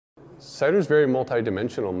Cider is very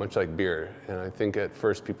multi-dimensional, much like beer. And I think at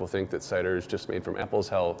first people think that cider is just made from apples.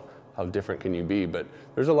 How different can you be? But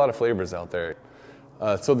there's a lot of flavors out there.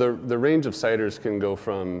 So the range of ciders can go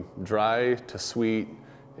from dry to sweet,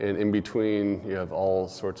 and in between you have all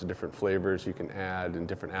sorts of different flavors you can add and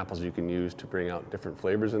different apples you can use to bring out different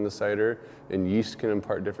flavors in the cider. And yeast can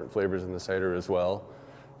impart different flavors in the cider as well.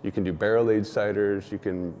 You can do barrel-aged ciders. You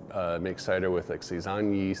can make cider with like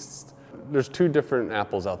Saison yeasts. There's two different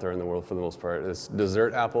apples out there in the world for the most part. It's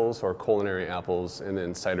dessert apples or culinary apples, and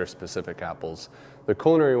then cider-specific apples. The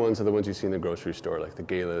culinary ones are the ones you see in the grocery store, like the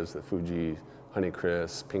Galas, the Fuji,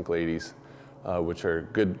 Honeycrisp, Pink Ladies, which are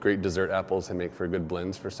great dessert apples and make for good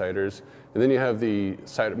blends for ciders. And then you have the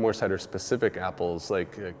more cider-specific apples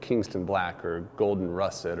like Kingston Black or Golden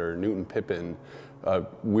Russet or Newton Pippin,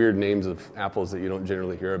 weird names of apples that you don't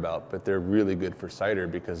generally hear about, but they're really good for cider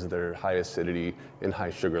because of their high acidity and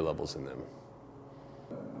high sugar levels in them.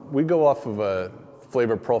 We go off of a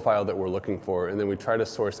flavor profile that we're looking for, and then we try to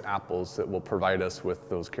source apples that will provide us with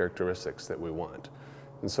those characteristics that we want.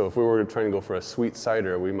 And so if we were trying to go for a sweet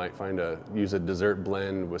cider, we might use a dessert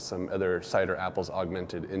blend with some other cider apples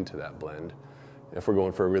augmented into that blend. If we're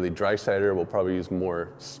going for a really dry cider, we'll probably use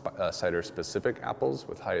more cider-specific apples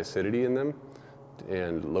with high acidity in them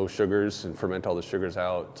and low sugars, and ferment all the sugars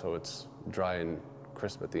out so it's dry and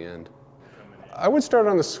crisp at the end. I would start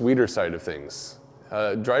on the sweeter side of things.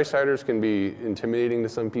 Dry ciders can be intimidating to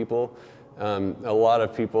some people. A lot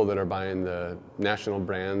of people that are buying the national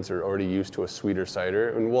brands are already used to a sweeter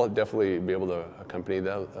cider, and we'll definitely be able to accompany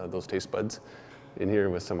those taste buds in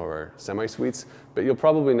here with some of our semi-sweets, but you'll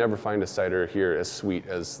probably never find a cider here as sweet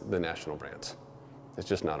as the national brands. It's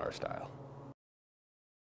just not our style.